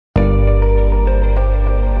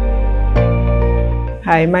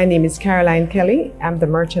Hi, my name is Caroline Kelly. I'm the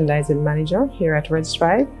merchandising manager here at Red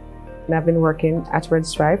Stripe, and I've been working at Red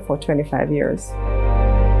Stripe for 25 years.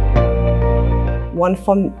 One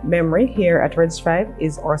fond memory here at Red Stripe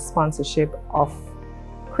is our sponsorship of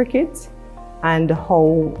cricket and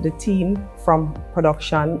how the team from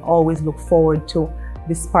production always look forward to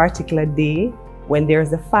this particular day when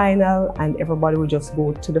there's a final and everybody will just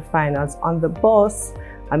go to the finals on the bus.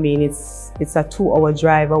 I mean, it's a 2-hour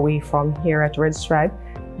drive away from here at Red Stripe,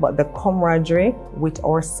 but the camaraderie with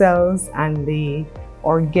ourselves and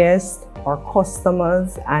our guests, our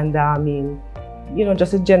customers, and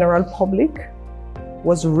just the general public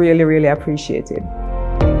was really, really appreciated.